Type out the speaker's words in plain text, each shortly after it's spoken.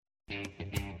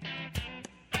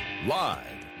Live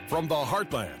from the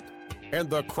heartland and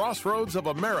the crossroads of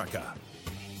America,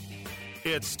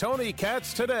 it's Tony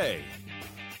Katz Today.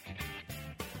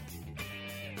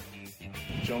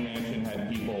 Joe Manchin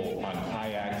had people on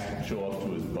kayaks show up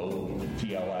to his boat to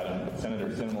yell at him. Senator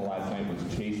Sinema last night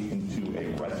was chased into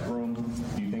a restroom.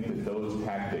 Do you think that those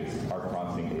tactics are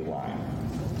crossing a line?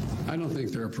 I don't think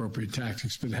they're appropriate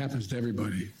tactics, but it happens to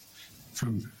everybody.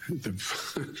 From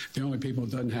the only people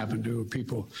it doesn't happen to are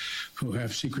people who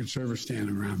have Secret Service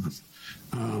standing around them.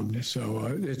 It's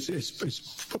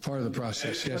part of the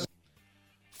process, yes.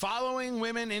 Following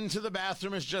women into the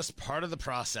bathroom is just part of the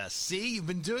process. See, you've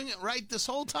been doing it right this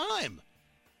whole time.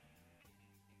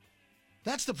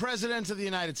 That's the President of the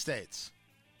United States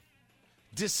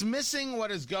dismissing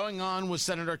what is going on with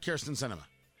Senator Kyrsten Sinema.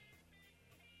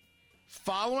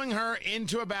 Following her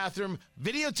into a bathroom,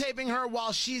 videotaping her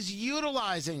while she's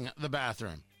utilizing the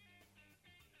bathroom.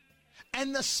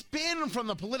 And the spin from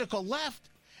the political left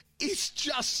is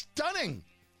just stunning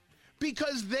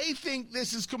because they think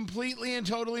this is completely and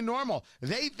totally normal.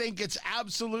 They think it's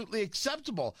absolutely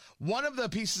acceptable. One of the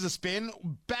pieces of spin,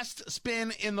 best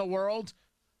spin in the world,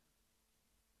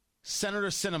 Senator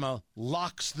Sinema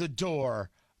locks the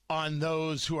door on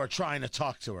those who are trying to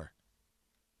talk to her.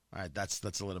 All right, that's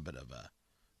a little bit of a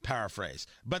paraphrase,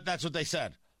 but that's what they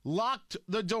said. Locked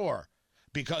the door.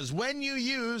 Because when you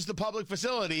use the public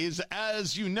facilities,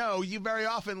 as you know, you very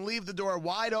often leave the door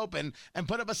wide open and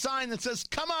put up a sign that says,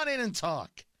 come on in and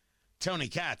talk. Tony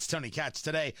Katz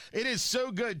Today. It is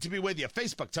so good to be with you.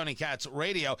 Facebook, Tony Katz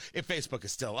Radio, if Facebook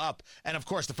is still up. And, of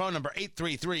course, the phone number,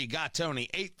 833-GOT-TONY,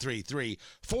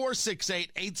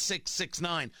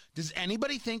 833-468-8669. Does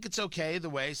anybody think it's okay the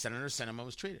way Senator Sinema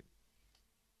was treated?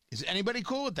 Is anybody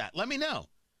cool with that? Let me know.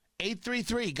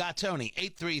 833-GOT-TONY,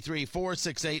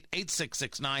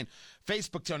 833-468-8669.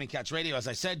 Facebook, Tony Katz Radio. As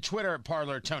I said, Twitter,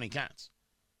 Parler, Tony Katz.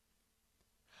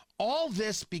 All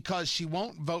this because she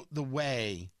won't vote the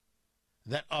way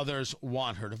that others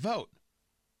want her to vote.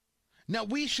 Now,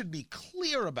 we should be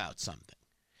clear about something.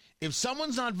 If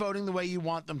someone's not voting the way you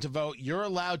want them to vote, you're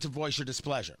allowed to voice your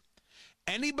displeasure.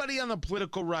 Anybody on the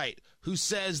political right who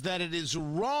says that it is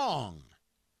wrong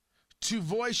to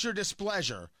voice your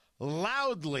displeasure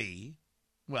loudly,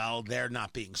 well, they're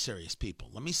not being serious people.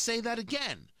 Let me say that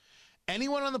again.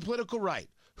 Anyone on the political right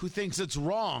who thinks it's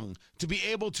wrong to be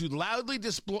able to loudly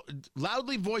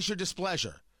voice your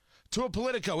displeasure to a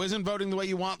Politico who isn't voting the way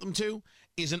you want them to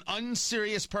is an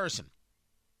unserious person.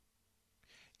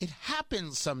 It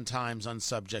happens sometimes on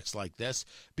subjects like this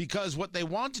because what they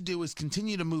want to do is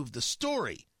continue to move the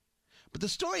story. But the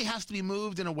story has to be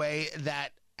moved in a way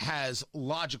that has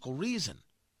logical reason.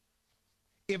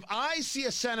 If I see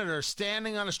a senator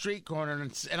standing on a street corner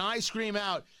and I scream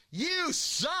out, "You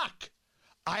suck,"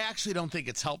 I actually don't think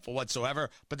it's helpful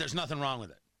whatsoever, but there's nothing wrong with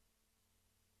it.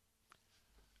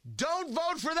 Don't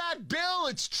vote for that bill,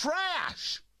 it's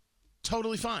trash.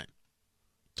 Totally fine.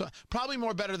 Probably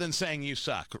more better than saying you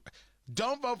suck.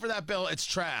 Don't vote for that bill, it's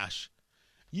trash.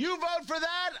 You vote for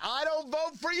that, I don't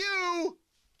vote for you.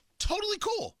 Totally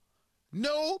cool.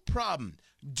 No problem.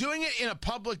 Doing it in a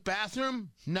public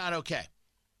bathroom, not okay.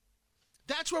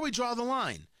 That's where we draw the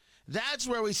line. That's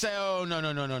where we say, oh, no.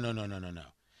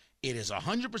 It is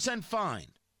 100%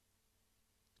 fine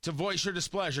to voice your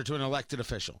displeasure to an elected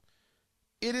official.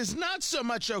 It is not so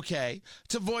much okay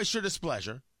to voice your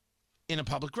displeasure in a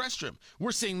public restroom.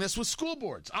 We're seeing this with school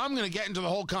boards. I'm going to get into the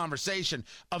whole conversation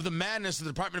of the madness of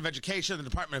the Department of Education and the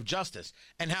Department of Justice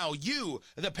and how you,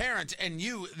 the parent, and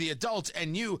you, the adult,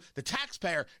 and you, the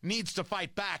taxpayer, needs to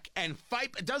fight back and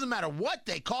fight. It doesn't matter what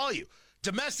they call you.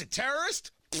 Domestic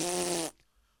terrorist?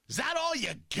 Is that all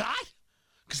you got?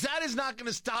 Because that is not going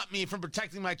to stop me from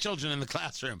protecting my children in the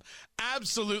classroom.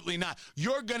 Absolutely not.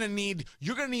 You're going to need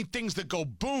things that go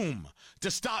boom to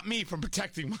stop me from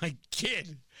protecting my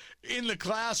kid in the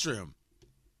classroom.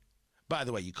 By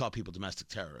the way, you call people domestic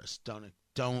terrorists.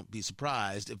 Don't be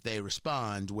surprised if they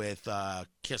respond with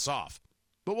kiss off.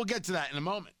 But we'll get to that in a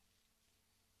moment.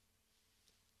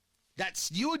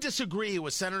 You would disagree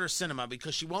with Senator Sinema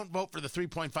because she won't vote for the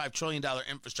 $3.5 trillion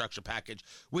infrastructure package,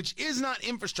 which is not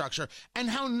infrastructure, and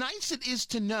how nice it is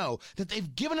to know that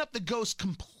they've given up the ghost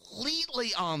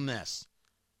completely on this.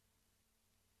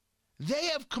 They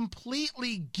have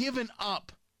completely given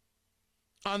up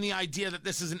on the idea that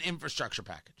this is an infrastructure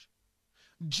package.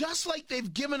 Just like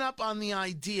they've given up on the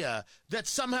idea that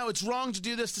somehow it's wrong to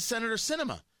do this to Senator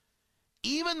Sinema.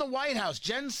 Even the White House,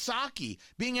 Jen Psaki,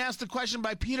 being asked a question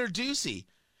by Peter Doocy,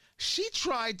 she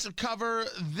tried to cover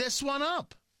this one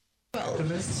up. Well,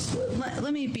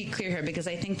 let me be clear here, because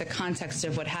I think the context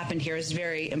of what happened here is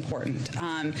very important.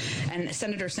 And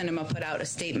Senator Sinema put out a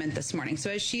statement this morning. So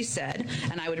as she said,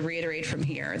 and I would reiterate from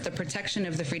here, the protection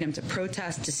of the freedom to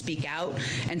protest, to speak out,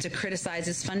 and to criticize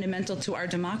is fundamental to our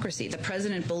democracy. The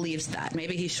president believes that.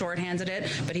 Maybe he shorthanded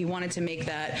it, but he wanted to make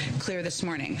that clear this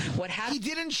morning. He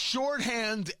didn't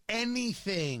shorthand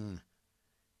anything.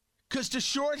 Because to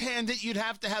shorthand it, you'd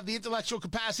have to have the intellectual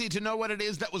capacity to know what it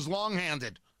is that was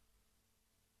long-handed.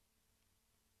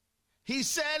 He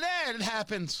said, it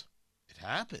happens. It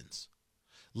happens.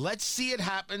 Let's see it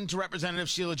happen to Representative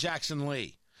Sheila Jackson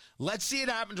Lee. Let's see it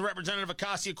happen to Representative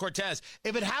Ocasio-Cortez.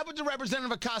 If it happened to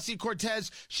Representative Ocasio-Cortez,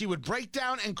 she would break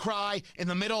down and cry in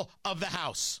the middle of the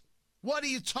House. What are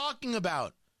you talking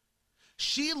about?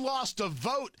 She lost a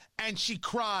vote and she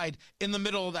cried in the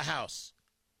middle of the House.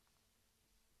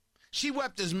 She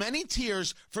wept as many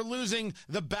tears for losing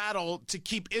the battle to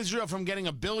keep Israel from getting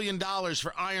 $1 billion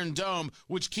for Iron Dome,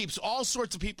 which keeps all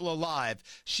sorts of people alive.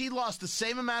 She lost the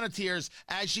same amount of tears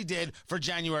as she did for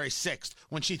January 6th,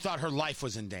 when she thought her life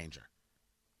was in danger.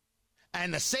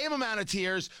 And the same amount of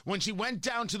tears when she went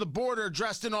down to the border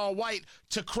dressed in all white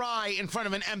to cry in front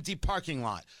of an empty parking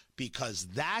lot. Because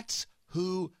that's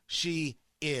who she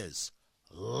is.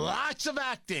 Lots of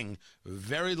acting,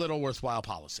 very little worthwhile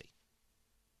policy.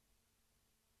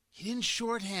 He didn't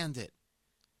shorthand it.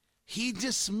 He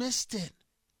dismissed it.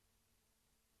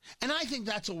 And I think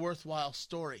that's a worthwhile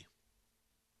story,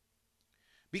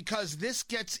 because this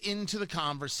gets into the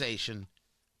conversation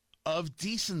of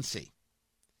decency.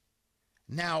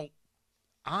 Now,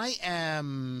 I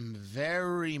am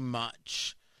very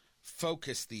much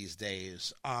focused these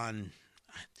days on...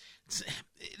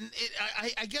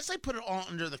 I guess I put it all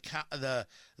under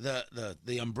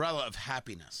the umbrella of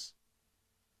happiness.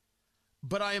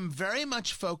 But I am very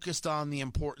much focused on the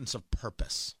importance of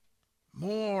purpose.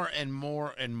 More and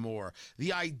more and more.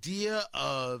 The idea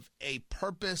of a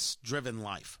purpose-driven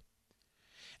life.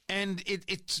 And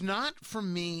it's not for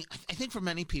me, I think for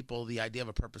many people, the idea of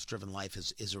a purpose-driven life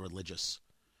is a religious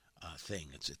thing.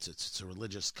 It's a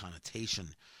religious connotation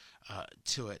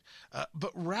to it.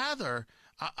 But rather,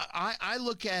 I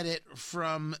look at it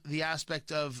from the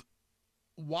aspect of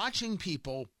watching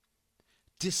people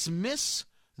dismiss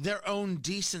their own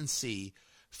decency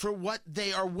for what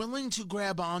they are willing to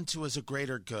grab onto as a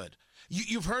greater good.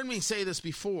 You've heard me say this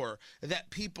before, that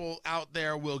people out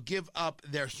there will give up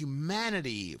their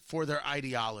humanity for their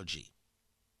ideology.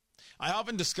 I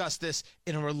often discuss this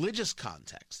in a religious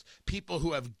context. People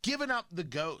who have given up the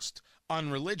ghost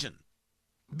on religion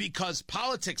because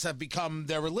politics have become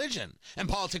their religion, and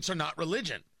politics are not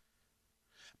religion.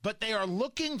 But they are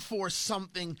looking for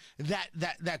something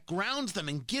that grounds them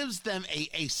and gives them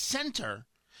a center,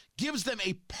 gives them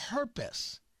a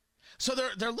purpose. So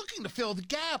they're looking to fill the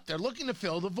gap. They're looking to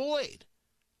fill the void.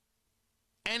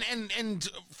 And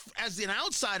as an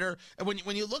outsider,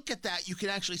 when you look at that, you can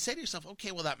actually say to yourself,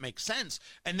 okay, well, that makes sense.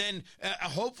 And then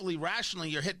hopefully rationally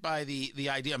you're hit by the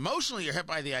idea, emotionally you're hit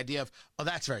by the idea of, oh,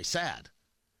 that's very sad.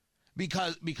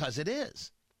 Because it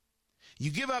is. You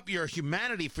give up your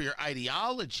humanity for your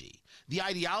ideology. The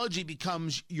ideology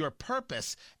becomes your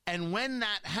purpose. And when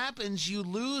that happens, you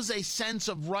lose a sense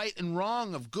of right and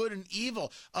wrong, of good and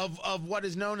evil, of what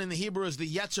is known in the Hebrew as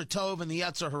the Yetzer Tov and the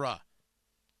Yetzer Hara.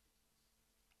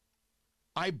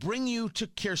 I bring you to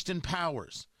Kirsten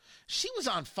Powers. She was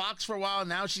on Fox for a while.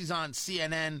 Now she's on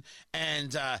CNN.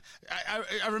 And I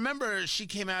remember she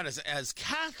came out as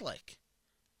Catholic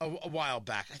a while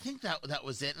back. I think that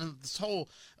was it. And this whole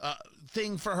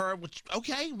thing for her, which,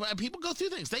 okay, people go through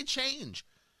things. They change.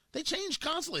 They change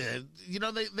constantly. You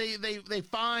know, they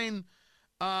find,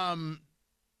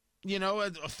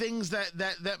 things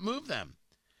that move them.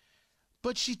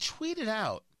 But she tweeted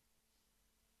out,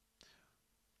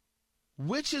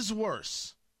 which is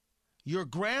worse, your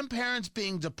grandparents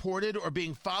being deported or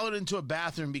being followed into a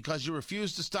bathroom because you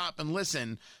refuse to stop and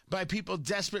listen by people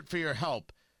desperate for your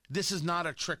help? This is not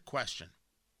a trick question.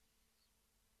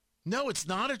 No, it's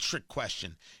not a trick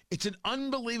question. It's an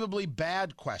unbelievably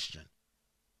bad question.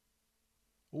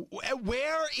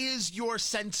 Where is your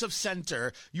sense of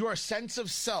center, your sense of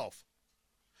self,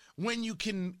 when you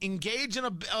can engage in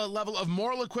a level of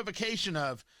moral equivocation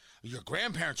of, your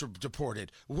grandparents were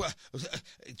deported.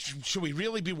 Should we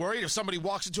really be worried if somebody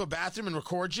walks into a bathroom and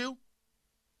records you?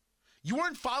 You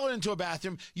weren't followed into a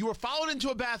bathroom. You were followed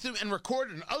into a bathroom and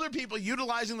recorded, and other people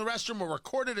utilizing the restroom were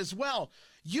recorded as well.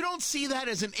 You don't see that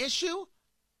as an issue?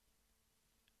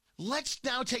 Let's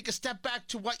now take a step back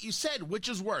to what you said. Which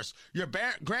is worse, your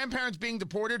grandparents being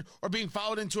deported or being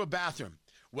followed into a bathroom?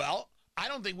 Well, I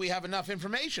don't think we have enough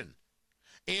information.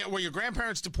 Were your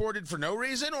grandparents deported for no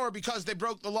reason or because they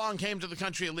broke the law and came to the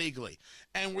country illegally?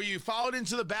 And were you followed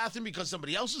into the bathroom because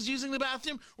somebody else was using the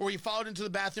bathroom, or were you followed into the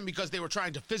bathroom because they were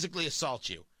trying to physically assault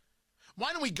you?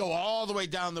 Why don't we go all the way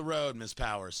down the road, Ms.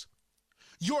 Powers?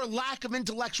 Your lack of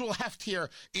intellectual heft here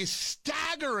is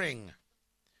staggering.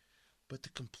 But the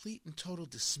complete and total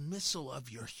dismissal of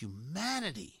your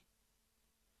humanity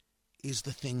is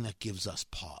the thing that gives us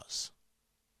pause.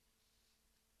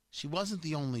 She wasn't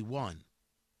the only one.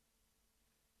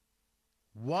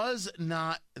 Was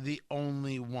not the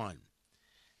only one.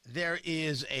 There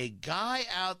is a guy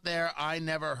out there I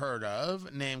never heard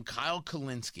of named Kyle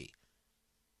Kulinski.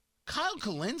 Kyle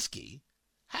Kulinski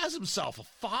has himself a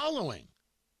following.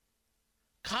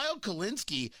 Kyle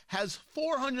Kulinski has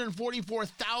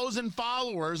 444,000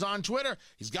 followers on Twitter.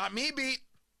 He's got me beat.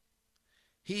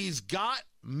 He's got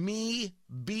me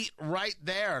beat right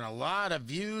there, and a lot of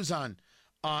views on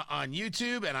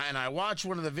YouTube. And I watched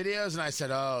one of the videos, and I said,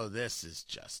 oh, this is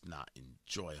just not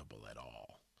enjoyable at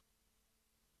all.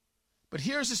 But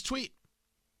here's his tweet.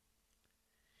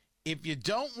 If you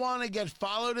don't want to get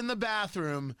followed in the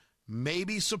bathroom,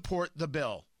 maybe support the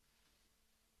bill.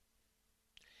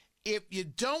 If you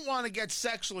don't want to get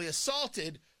sexually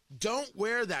assaulted, don't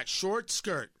wear that short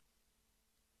skirt.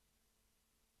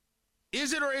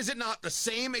 Is it or is it not the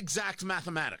same exact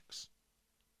mathematics?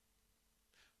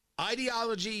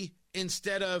 Ideology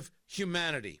instead of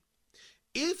humanity.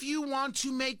 If you want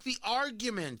to make the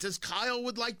argument, as Kyle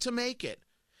would like to make it,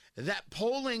 that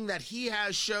polling that he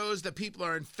has shows that people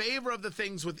are in favor of the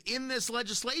things within this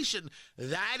legislation,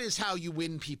 that is how you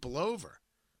win people over.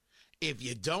 If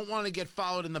you don't want to get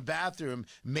followed in the bathroom,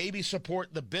 maybe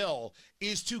support the bill,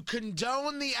 is to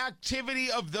condone the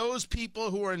activity of those people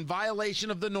who are in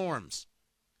violation of the norms.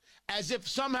 As if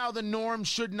somehow the norm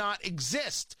should not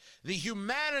exist. The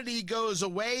humanity goes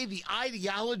away, the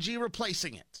ideology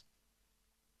replacing it.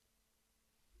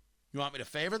 You want me to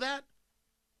favor that?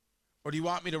 Or do you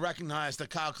want me to recognize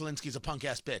that Kyle Kulinski's a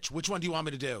punk-ass bitch? Which one do you want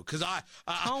me to do? Because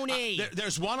Tony!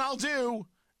 There's one I'll do,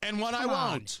 and one I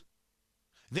won't.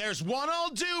 There's one I'll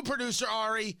do, producer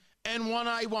Ari, and one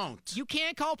I won't. You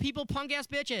can't call people punk-ass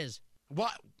bitches.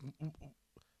 What?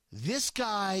 This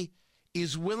guy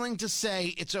is willing to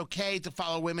say it's okay to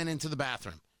follow women into the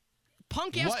bathroom.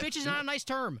 Punk-ass bitch is not a nice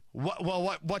term.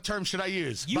 What term should I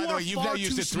use? You By the are way, you've far now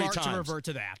used too it 3 smart times. to revert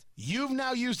to that. You've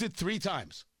now used it 3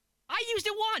 times. I used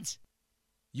it once.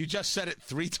 You just said it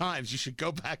 3 times. You should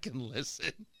go back and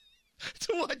listen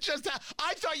to what just happened.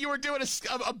 I thought you were doing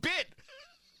a bit.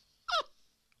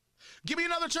 Give me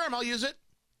another term. I'll use it.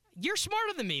 You're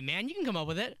smarter than me, man. You can come up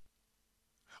with it.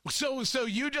 So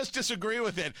you just disagree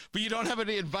with it, but you don't have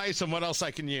any advice on what else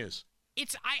I can use.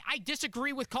 I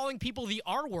disagree with calling people the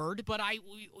R word, but I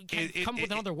can come up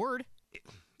with another word.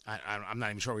 I'm not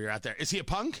even sure where you're at there. Is he a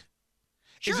punk?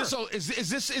 Sure.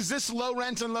 Is this low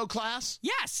rent and low class?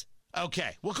 Yes.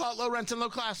 Okay, we'll call it low rent and low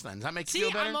class then. Does that make you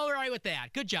feel better? I'm all right with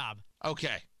that. Good job.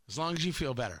 Okay, as long as you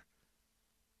feel better.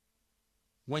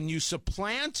 When you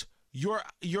supplant your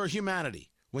humanity,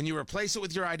 when you replace it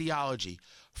with your ideology,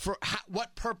 for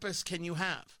what purpose can you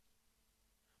have?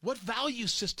 What value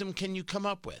system can you come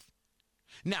up with?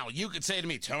 Now, you could say to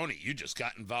me, Tony, you just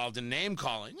got involved in name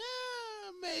calling.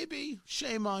 Yeah, maybe.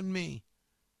 Shame on me.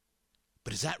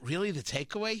 But is that really the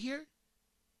takeaway here?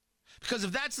 Because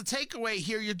if that's the takeaway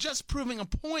here, you're just proving a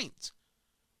point.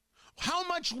 How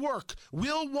much work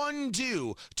will one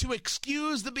do to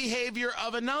excuse the behavior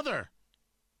of another?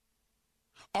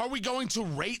 Are we going to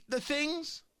rate the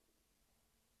things?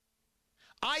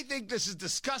 I think this is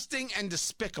disgusting and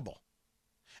despicable.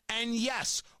 And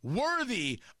yes,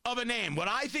 worthy of a name. When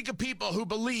I think of people who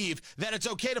believe that it's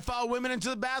okay to follow women into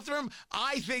the bathroom,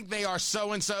 I think they are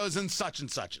so-and-sos and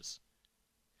such-and-suches.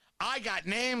 I got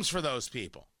names for those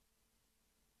people.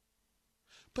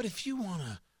 But if you want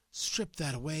to strip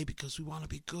that away because we want to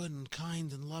be good and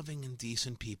kind and loving and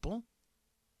decent people,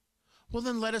 well,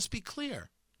 then let us be clear.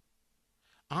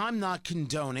 I'm not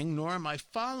condoning, nor am I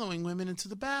following women into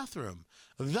the bathroom.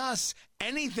 Thus,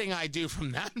 anything I do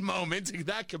from that moment to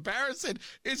that comparison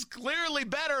is clearly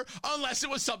better unless it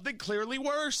was something clearly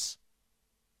worse.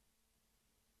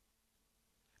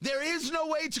 There is no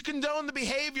way to condone the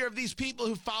behavior of these people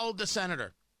who followed the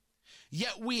senator.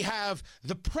 Yet we have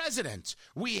the president.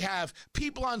 We have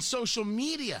people on social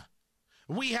media.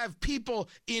 We have people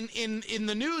in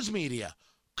the news media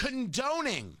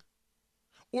condoning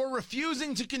or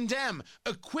refusing to condemn,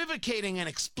 equivocating and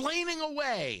explaining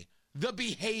away the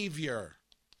behavior.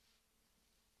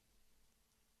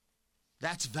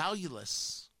 That's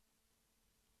valueless.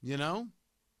 You know?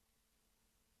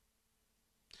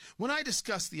 When I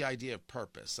discuss the idea of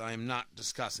purpose, I am not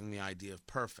discussing the idea of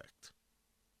perfect.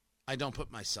 I don't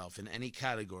put myself in any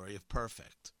category of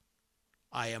perfect.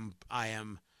 I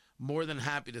am more than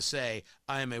happy to say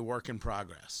I am a work in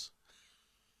progress.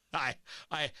 I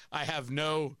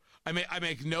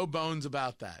make no bones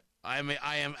about that. I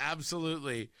am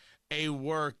absolutely a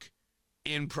work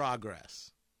in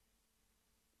progress.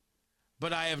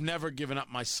 But I have never given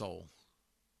up my soul.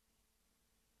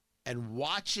 And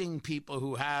watching people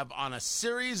who have on a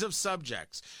series of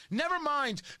subjects, never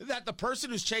mind that the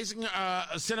person who's chasing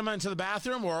Sinema into the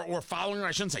bathroom or following her,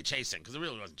 I shouldn't say chasing because it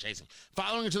really wasn't chasing,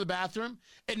 following her to the bathroom,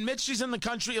 admits she's in the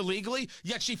country illegally,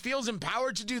 yet she feels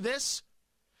empowered to do this.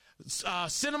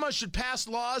 Sinema should pass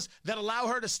laws that allow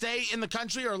her to stay in the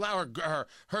country or allow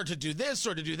her to do this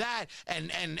or to do that.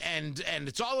 And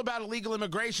it's all about illegal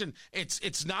immigration.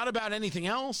 It's not about anything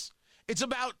else. It's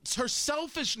about her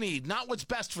selfish need, not what's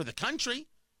best for the country.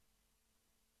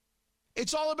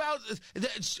 It's all about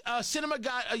Sinema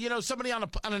got somebody on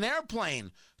an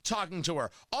airplane talking to her.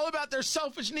 All about their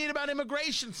selfish need about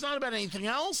immigration. It's not about anything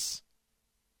else.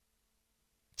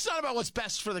 It's not about what's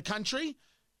best for the country.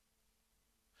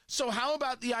 So how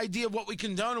about the idea of what we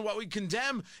condone and what we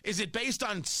condemn? Is it based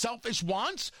on selfish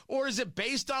wants or is it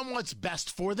based on what's best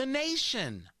for the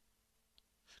nation?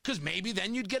 Because maybe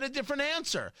then you'd get a different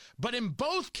answer. But in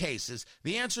both cases,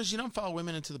 the answer is you don't follow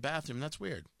women into the bathroom. That's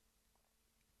weird.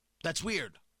 That's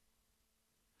weird.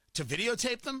 To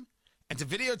videotape them and to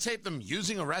videotape them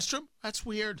using a restroom, that's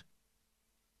weird.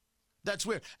 That's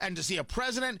weird. And to see a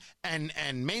president and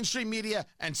mainstream media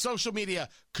and social media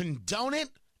condone it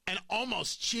and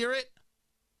almost cheer it,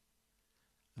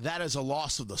 that is a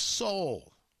loss of the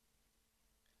soul.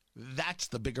 That's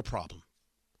the bigger problem.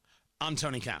 I'm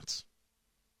Tony Katz.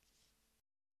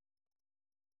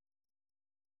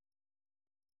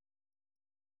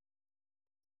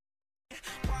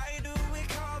 Why do we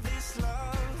call this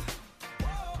love?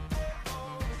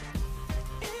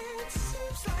 It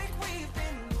seems like we've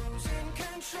been losing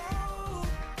control.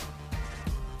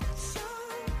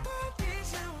 Somebody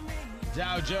tell me.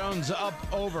 Dow Jones up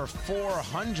over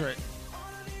 400.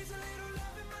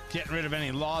 Getting rid of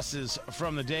any losses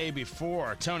from the day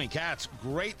before. Tony Katz,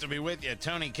 great to be with you.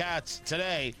 Tony Katz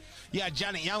today. Yeah,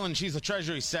 Janet Yellen, she's the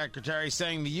Treasury Secretary,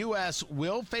 saying the U.S.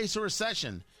 will face a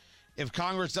recession if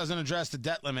Congress doesn't address the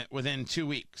debt limit within 2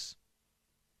 weeks.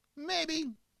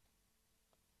 Maybe.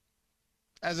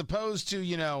 As opposed to,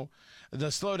 the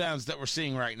slowdowns that we're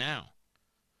seeing right now.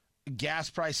 Gas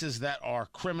prices that are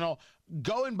criminal.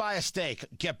 Go and buy a steak.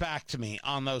 Get back to me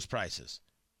on those prices.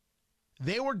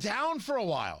 They were down for a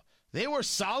while. They were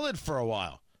solid for a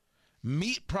while.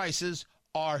 Meat prices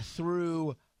are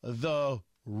through the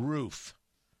roof.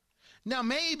 Now,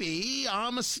 maybe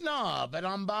I'm a snob and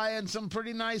I'm buying some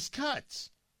pretty nice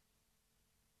cuts.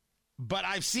 But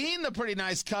I've seen the pretty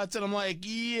nice cuts and I'm like,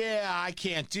 yeah, I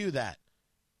can't do that.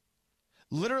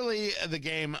 Literally, the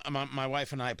game my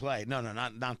wife and I play. No,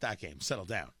 not that game. Settle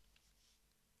down.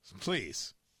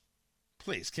 Please,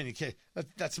 can you?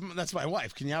 That's my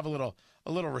wife. Can you have a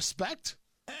little respect?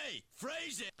 Hey,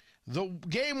 phrase it. The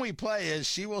game we play is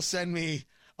she will send me.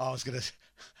 I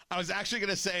was actually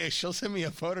gonna say she'll send me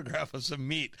a photograph of some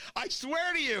meat. I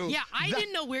swear to you. Yeah, I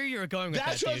didn't know where you were going with that.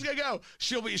 That's where I was gonna go.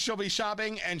 She'll be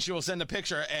shopping and she will send a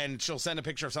picture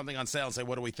of something on sale and say,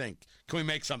 "What do we think? Can we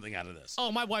make something out of this?"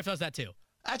 Oh, my wife does that too.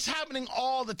 That's happening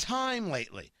all the time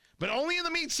lately. But only in the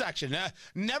meat section.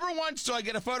 Never once do I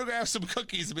get a photograph of some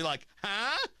cookies and be like,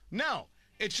 huh? No.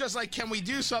 It's just like, can we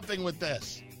do something with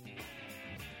this?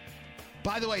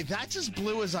 By the way, that's as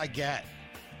blue as I get.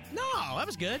 No, that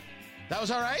was good. That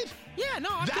was all right? Yeah, no,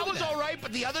 I'm That was all right,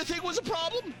 but the other thing was a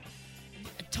problem?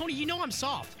 Tony, you know I'm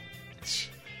soft.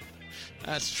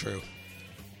 That's true.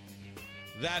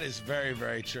 That is very,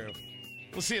 very true.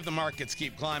 We'll see if the markets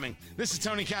keep climbing. This is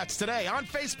Tony Katz Today on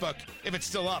Facebook, if it's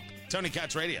still up. Tony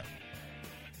Katz Radio.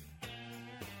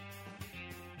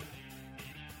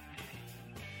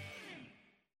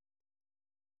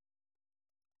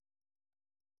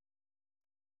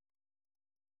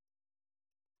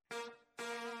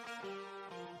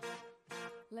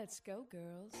 Let's go,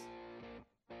 girls.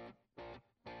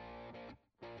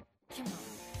 Come on.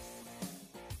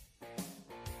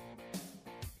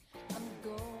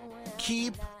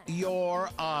 Keep your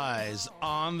eyes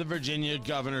on the Virginia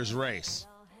governor's race.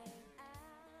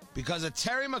 Because a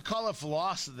Terry McAuliffe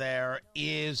loss there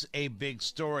is a big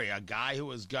story. A guy who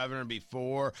was governor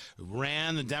before,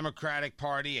 ran the Democratic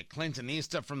Party, a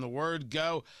Clintonista from the word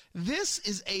go. This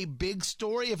is a big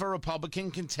story if a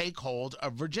Republican can take hold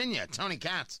of Virginia. Tony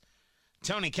Katz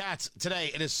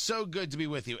today. It is so good to be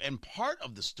with you. And part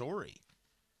of the story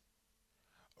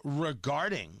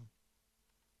regarding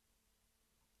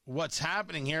what's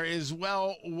happening here is,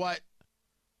 well, what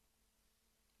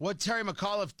Terry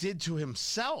McAuliffe did to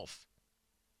himself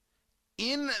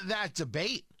in that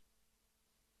debate,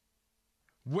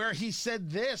 where he said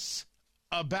this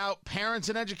about parents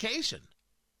and education.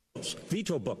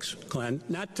 Veto books, Glenn,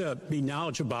 not to be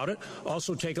knowledgeable about it,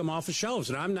 also take them off the shelves.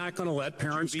 And I'm not going to let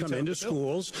parents come into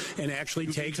schools and actually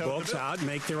take books out and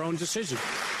make their own decisions.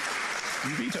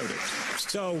 You vetoed it.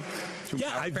 So,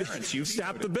 yeah, I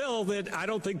stopped the bill that I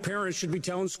don't think parents should be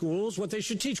telling schools what they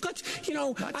should teach. You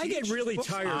know, I get really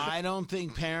tired. I don't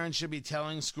think parents should be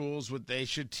telling schools what they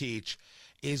should teach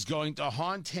is going to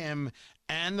haunt him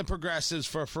and the progressives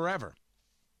for forever.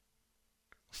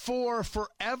 For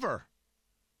forever.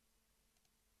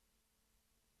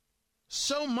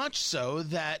 So much so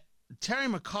that Terry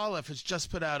McAuliffe has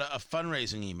just put out a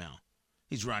fundraising email.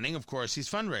 He's running, of course, he's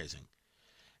fundraising.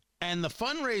 And the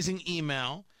fundraising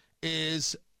email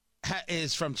is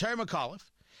from Terry McAuliffe,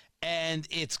 and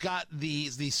it's got the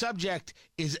subject,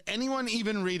 is anyone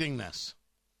even reading this?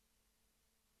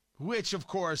 Which, of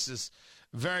course, is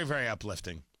very, very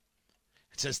uplifting.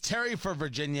 It says, Terry for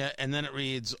Virginia, and then it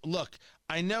reads, look,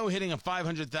 I know hitting a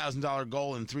 $500,000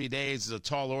 goal in 3 days is a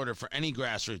tall order for any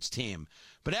grassroots team.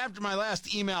 But after my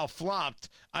last email flopped,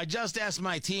 I just asked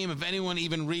my team if anyone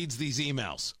even reads these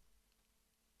emails.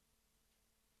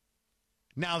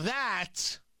 Now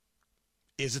that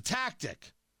is a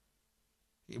tactic.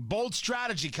 Bold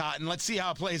strategy, Cotton. Let's see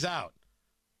how it plays out.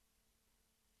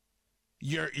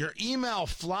 Your email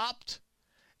flopped.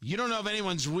 You don't know if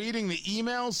anyone's reading the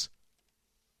emails.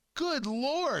 Good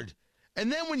Lord.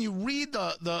 And then when you read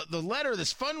the letter,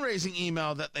 this fundraising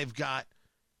email that they've got,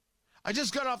 I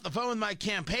just got off the phone with my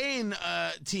campaign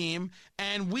team,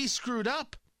 and we screwed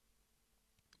up.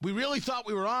 We really thought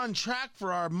we were on track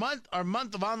for our month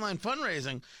of online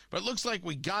fundraising, but it looks like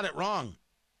we got it wrong.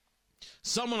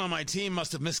 Someone on my team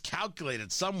must have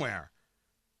miscalculated somewhere.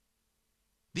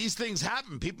 These things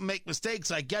happen. People make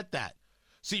mistakes. I get that.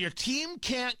 So your team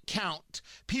can't count.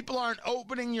 People aren't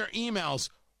opening your emails.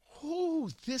 Ooh,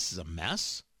 this is a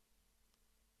mess.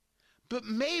 But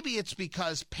maybe it's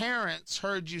because parents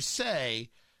heard you say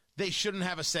they shouldn't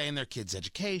have a say in their kids'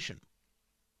 education.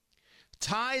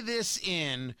 Tie this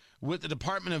in with the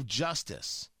Department of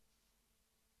Justice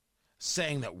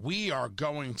saying that we are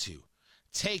going to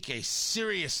take a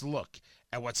serious look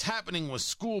at what's happening with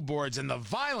school boards and the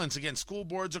violence against school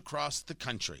boards across the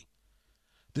country.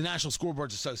 The National School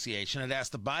Boards Association had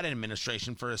asked the Biden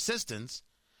administration for assistance,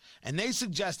 and they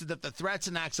suggested that the threats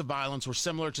and acts of violence were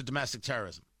similar to domestic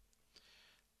terrorism.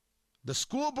 The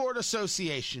School Board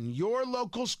Association, your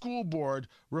local school board,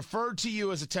 referred to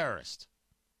you as a terrorist.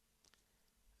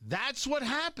 That's what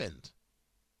happened.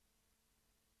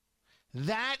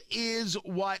 That is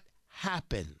what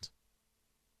happened.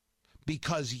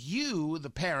 Because you, the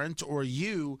parent, or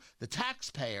you, the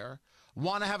taxpayer,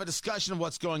 want to have a discussion of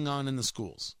what's going on in the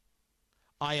schools.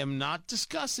 I am not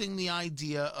discussing the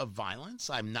idea of violence.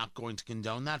 I'm not going to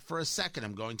condone that for a second.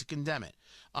 I'm going to condemn it.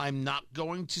 I'm not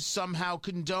going to somehow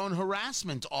condone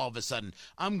harassment all of a sudden.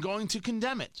 I'm going to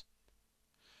condemn it.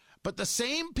 But the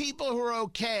same people who are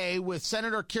okay with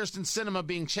Senator Kyrsten Sinema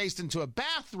being chased into a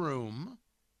bathroom,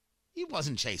 he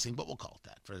wasn't chasing, but we'll call it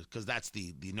that because that's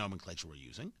the nomenclature we're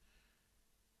using.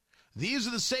 These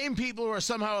are the same people who are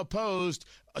somehow opposed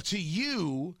to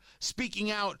you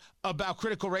speaking out about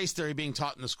critical race theory being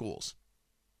taught in the schools.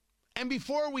 And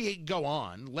before we go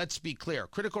on, let's be clear.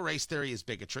 Critical race theory is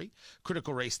bigotry.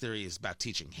 Critical race theory is about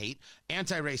teaching hate.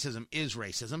 Anti-racism is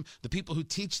racism. The people who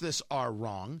teach this are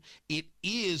wrong. It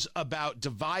is about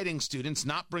dividing students,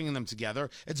 not bringing them together.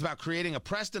 It's about creating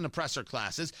oppressed and oppressor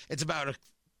classes. It's about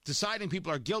deciding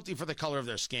people are guilty for the color of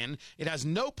their skin. It has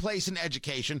no place in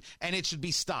education, and it should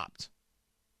be stopped.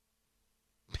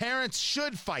 Parents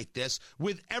should fight this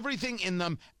with everything in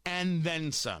them and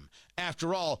then some.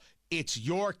 After all, it's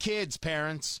your kids,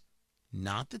 parents,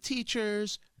 not the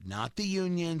teachers, not the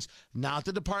unions, not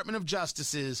the Department of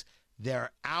Justices.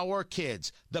 They're our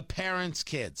kids, the parents'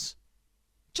 kids.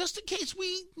 Just in case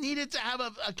we needed to have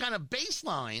a kind of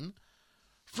baseline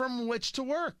from which to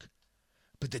work.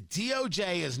 But the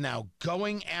DOJ is now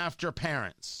going after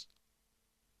parents,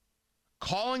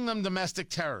 calling them domestic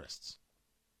terrorists.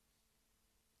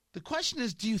 The question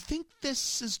is, do you think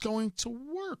this is going to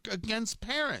work against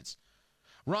parents?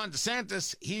 Ron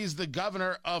DeSantis, he's the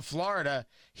governor of Florida.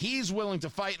 He's willing to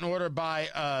fight an order by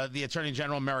the Attorney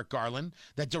General Merrick Garland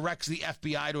that directs the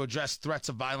FBI to address threats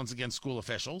of violence against school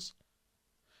officials,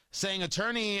 saying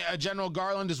Attorney General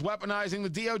Garland is weaponizing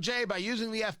the DOJ by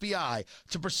using the FBI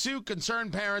to pursue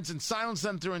concerned parents and silence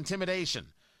them through intimidation.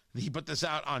 He put this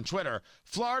out on Twitter.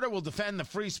 Florida will defend the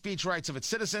free speech rights of its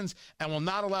citizens and will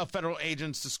not allow federal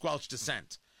agents to squelch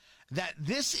dissent. That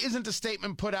this isn't a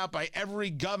statement put out by every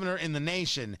governor in the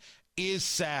nation is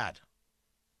sad.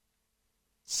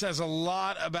 Says a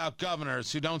lot about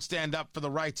governors who don't stand up for the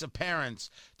rights of parents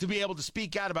to be able to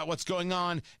speak out about what's going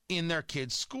on in their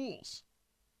kids' schools.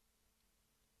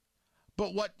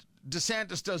 But what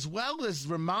DeSantis does well is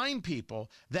remind people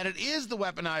that it is the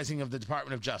weaponizing of the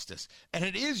Department of Justice, and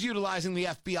it is utilizing the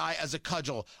FBI as a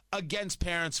cudgel against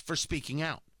parents for speaking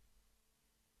out.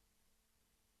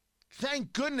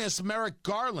 Thank goodness Merrick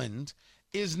Garland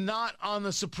is not on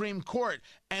the Supreme Court,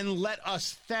 and let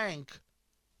us thank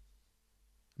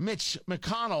Mitch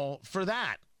McConnell for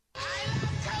that.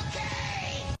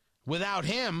 Without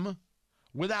him,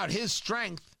 without his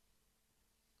strength,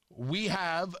 we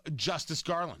have Justice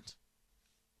Garland.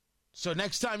 So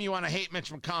next time you want to hate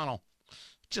Mitch McConnell,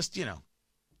 just,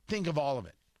 think of all of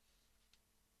it.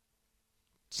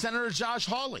 Senator Josh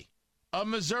Hawley of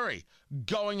Missouri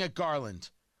going at Garland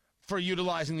for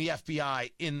utilizing the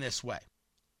FBI in this way.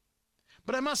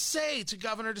 But I must say to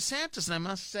Governor DeSantis, and I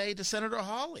must say to Senator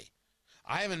Hawley,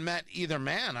 I haven't met either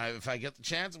man. If I get the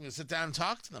chance, I'm going to sit down and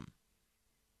talk to them.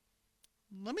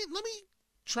 Let me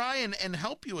try and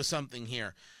help you with something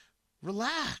here.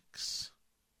 Relax.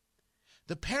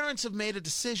 The parents have made a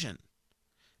decision,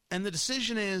 and the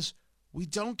decision is, we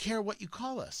don't care what you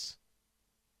call us.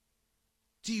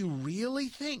 Do you really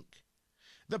think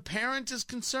the parent is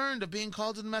concerned of being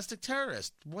called a domestic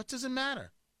terrorist? What does it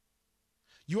matter?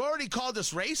 You already called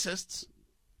us racists.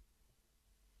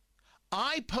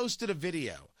 I posted a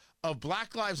video of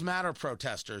Black Lives Matter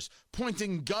protesters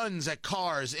pointing guns at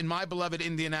cars in my beloved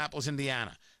Indianapolis,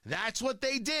 Indiana. That's what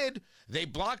they did. They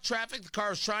blocked traffic. The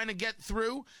car was trying to get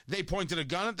through. They pointed a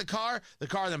gun at the car. The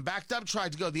car then backed up,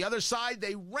 tried to go the other side.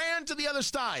 They ran to the other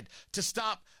side to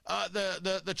stop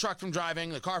the truck from driving,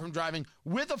 the car from driving,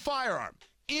 with a firearm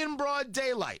in broad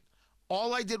daylight.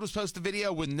 All I did was post a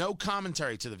video with no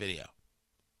commentary to the video.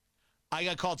 I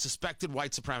got called suspected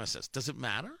white supremacist. Does it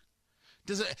matter?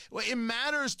 Well, it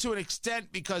matters to an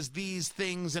extent because these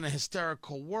things in a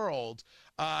hysterical world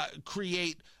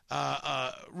create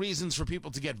reasons for people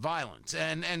to get violent.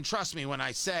 And trust me when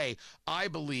I say I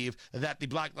believe that the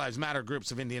Black Lives Matter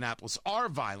groups of Indianapolis are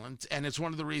violent, and it's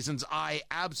one of the reasons I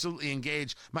absolutely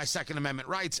engage my Second Amendment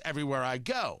rights everywhere I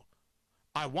go.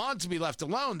 I want to be left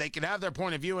alone. They can have their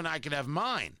point of view and I can have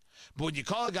mine. But when you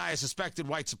call a guy a suspected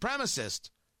white supremacist,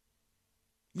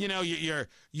 you're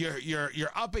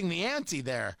upping the ante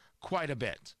there quite a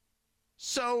bit.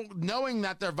 So knowing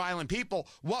that they're violent people,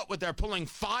 what with their pulling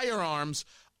firearms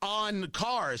on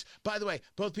cars? By the way,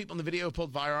 both people in the video who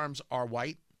pulled firearms are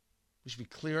white. We should be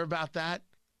clear about that.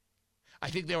 I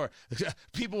think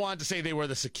people wanted to say they were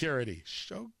the security.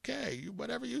 Okay,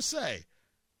 whatever you say.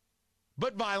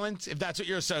 But violent, if that's what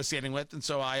you're associating with, and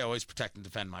so I always protect and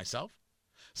defend myself.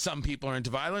 Some people are into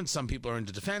violence, some people are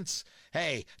into defense.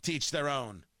 Hey, to each their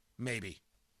own, maybe.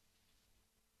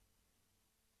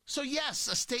 So yes,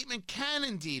 a statement can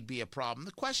indeed be a problem.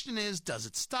 The question is, does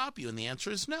it stop you? And the answer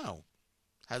is no.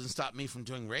 Hasn't stopped me from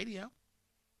doing radio.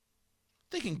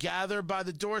 They can gather by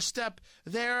the doorstep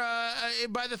there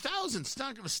by the thousands. It's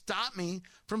not going to stop me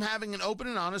from having an open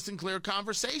and honest and clear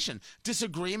conversation.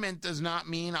 Disagreement does not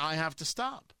mean I have to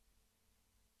stop.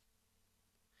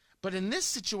 But in this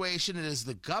situation, it is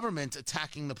the government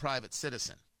attacking the private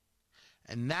citizen.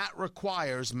 And that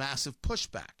requires massive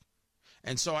pushback.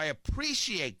 And so I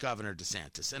appreciate Governor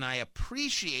DeSantis, and I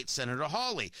appreciate Senator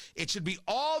Hawley. It should be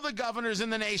all the governors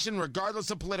in the nation, regardless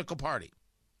of political party.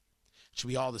 It should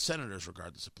be all the senators,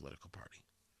 regardless of political party.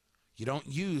 You don't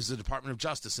use the Department of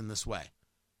Justice in this way.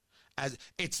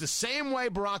 It's the same way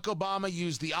Barack Obama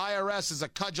used the IRS as a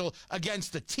cudgel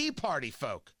against the Tea Party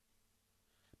folk.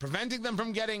 Preventing them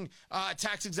from getting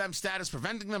tax-exempt status,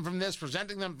 preventing them from this,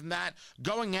 preventing them from that,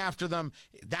 going after them.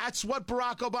 That's what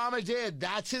Barack Obama did.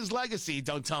 That's his legacy.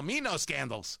 Don't tell me no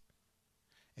scandals.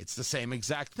 It's the same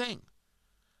exact thing.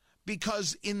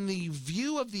 Because in the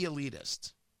view of the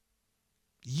elitist,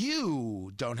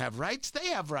 you don't have rights, they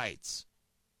have rights.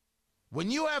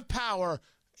 When you have power,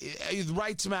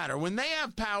 rights matter. When they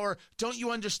have power, don't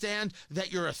you understand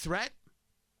that you're a threat?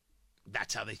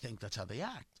 That's how they think, that's how they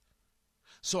act.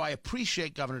 So I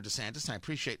appreciate Governor DeSantis and I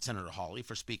appreciate Senator Hawley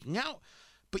for speaking out.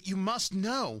 But you must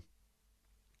know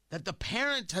that the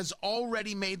parent has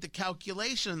already made the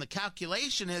calculation, and the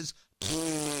calculation is,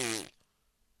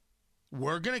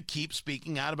 we're going to keep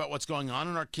speaking out about what's going on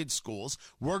in our kids' schools.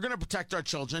 We're going to protect our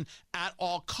children at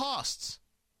all costs.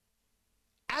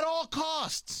 At all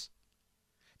costs.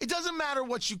 It doesn't matter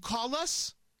what you call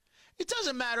us. It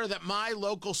doesn't matter that my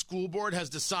local school board has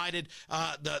decided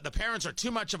the parents are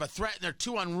too much of a threat and they're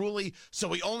too unruly, so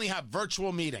we only have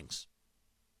virtual meetings.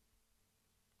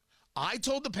 I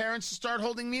told the parents to start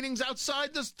holding meetings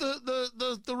outside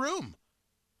the room.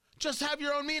 Just have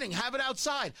your own meeting. Have it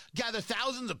outside. Gather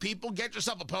thousands of people. Get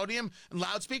yourself a podium and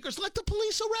loudspeakers. Let the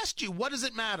police arrest you. What does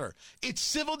it matter? It's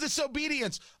civil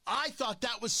disobedience. I thought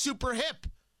that was super hip.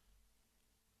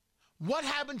 What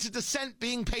happened to dissent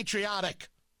being patriotic?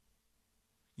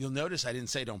 You'll notice I didn't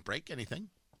say don't break anything.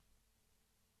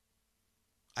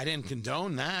 I didn't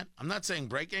condone that. I'm not saying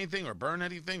break anything or burn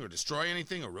anything or destroy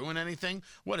anything or ruin anything.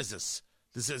 What is this?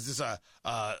 Is this a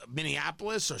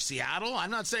Minneapolis or Seattle?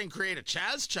 I'm not saying create a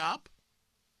Chaz chop,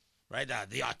 right?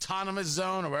 The autonomous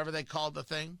zone or whatever they called the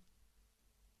thing.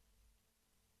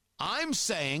 I'm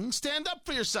saying stand up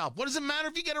for yourself. What does it matter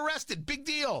if you get arrested? Big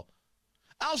deal.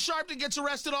 Al Sharpton gets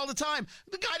arrested all the time.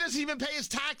 The guy doesn't even pay his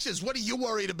taxes. What are you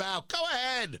worried about? Go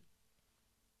ahead.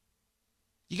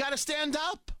 You got to stand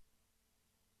up.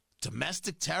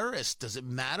 Domestic terrorist. Does it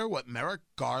matter what Merrick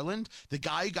Garland, the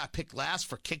guy who got picked last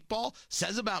for kickball,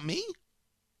 says about me?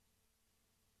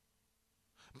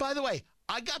 By the way,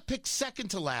 I got picked second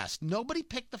to last. Nobody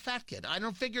picked the fat kid. I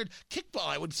figured kickball,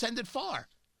 I would send it far.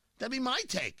 That'd be my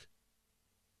take.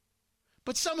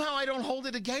 But somehow I don't hold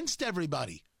it against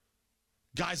everybody.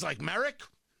 Guys like Merrick,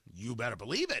 you better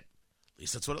believe it. At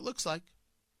least that's what it looks like.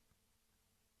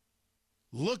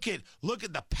 Look at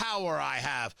the power I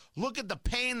have. Look at the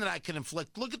pain that I can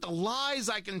inflict. Look at the lies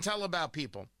I can tell about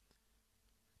people.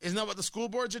 Isn't that what the school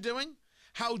boards are doing?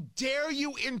 How dare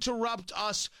you interrupt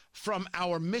us from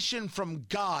our mission from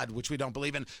God, which we don't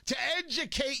believe in, to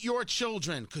educate your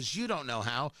children, because you don't know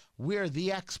how. We're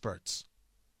the experts.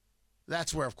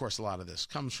 That's where, of course, a lot of this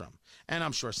comes from. And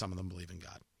I'm sure some of them believe in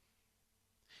God.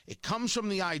 It comes from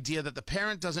the idea that the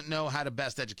parent doesn't know how to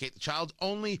best educate the child.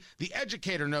 Only the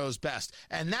educator knows best.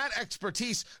 And that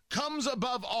expertise comes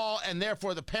above all, and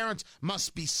therefore the parents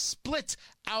must be split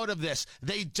out of this.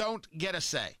 They don't get a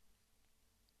say.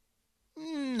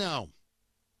 No.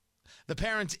 The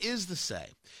parents is the say.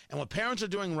 And what parents are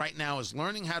doing right now is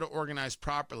learning how to organize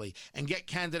properly and get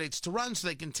candidates to run so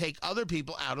they can take other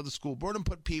people out of the school board and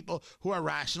put people who are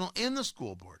rational in the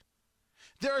school board.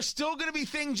 There are still going to be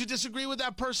things you disagree with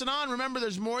that person on. Remember,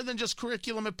 there's more than just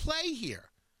curriculum at play here.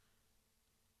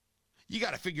 You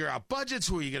got to figure out budgets.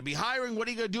 Who are you going to be hiring? What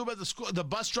are you going to do about the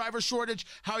bus driver shortage?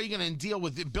 How are you going to deal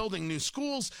with building new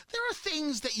schools? There are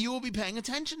things that you will be paying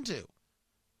attention to.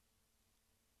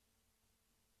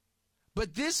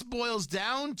 But this boils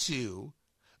down to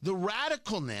the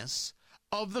radicalness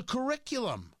of the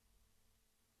curriculum.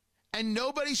 And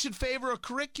nobody should favor a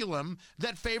curriculum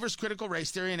that favors critical race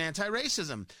theory and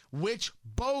anti-racism, which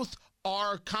both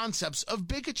are concepts of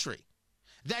bigotry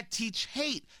that teach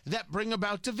hate, that bring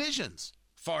about divisions.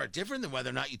 Far different than whether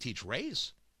or not you teach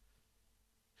race.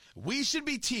 We should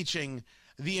be teaching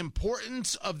the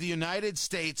importance of the United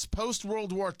States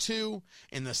post-World War II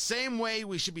in the same way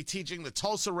we should be teaching the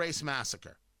Tulsa Race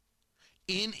Massacre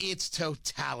in its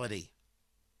totality.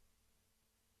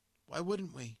 Why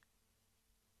wouldn't we?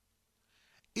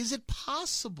 Is it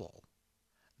possible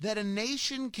that a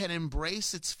nation can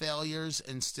embrace its failures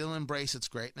and still embrace its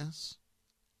greatness?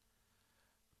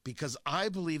 Because I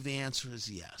believe the answer is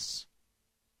yes.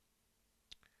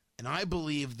 And I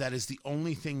believe that is the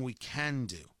only thing we can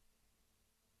do.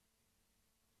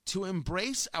 To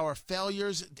embrace our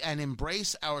failures and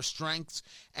embrace our strengths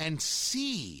and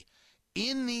see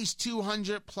in these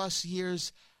 200 plus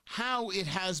years how it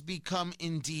has become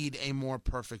indeed a more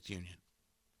perfect union.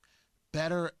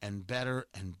 Better and better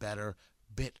and better,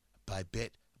 bit by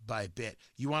bit by bit.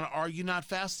 You want to argue not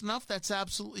fast enough? That's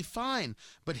absolutely fine.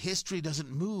 But history doesn't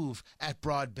move at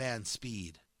broadband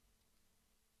speed.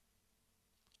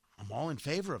 I'm all in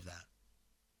favor of that.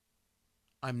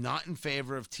 I'm not in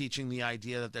favor of teaching the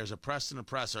idea that there's oppressed and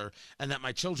oppressor and that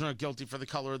my children are guilty for the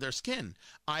color of their skin.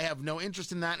 I have no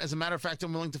interest in that. As a matter of fact,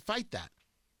 I'm willing to fight that.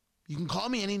 You can call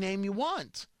me any name you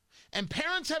want. And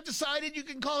parents have decided you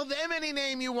can call them any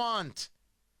name you want.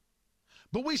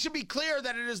 But we should be clear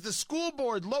that it is the school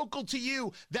board local to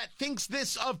you that thinks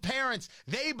this of parents.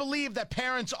 They believe that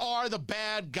parents are the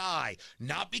bad guy.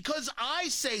 Not because I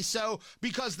say so,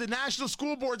 because the National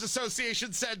School Boards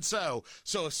Association said so.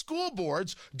 So if school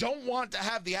boards don't want to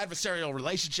have the adversarial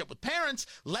relationship with parents,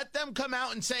 let them come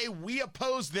out and say, we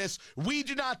oppose this. We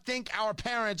do not think our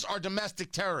parents are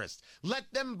domestic terrorists.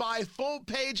 Let them buy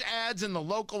full-page ads in the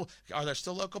local, are there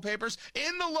still local papers?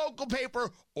 In the local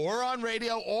paper or on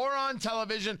radio or on television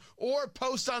or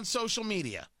post on social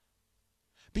media.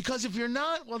 Because if you're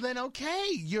not, well then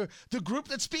okay, the group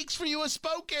that speaks for you has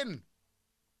spoken.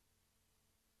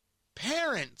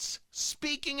 Parents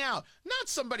speaking out, not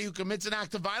somebody who commits an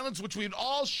act of violence, which we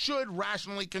all should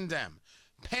rationally condemn.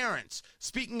 Parents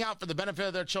speaking out for the benefit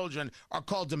of their children are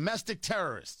called domestic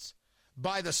terrorists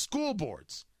by the school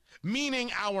boards,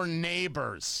 meaning our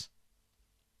neighbors.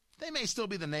 They may still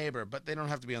be the neighbor, but they don't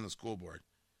have to be on the school board.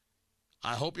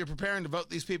 I hope you're preparing to vote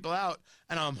these people out,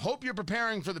 and I hope you're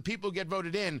preparing for the people who get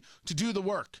voted in to do the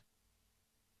work,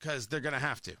 because they're going to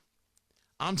have to.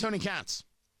 I'm Tony Katz.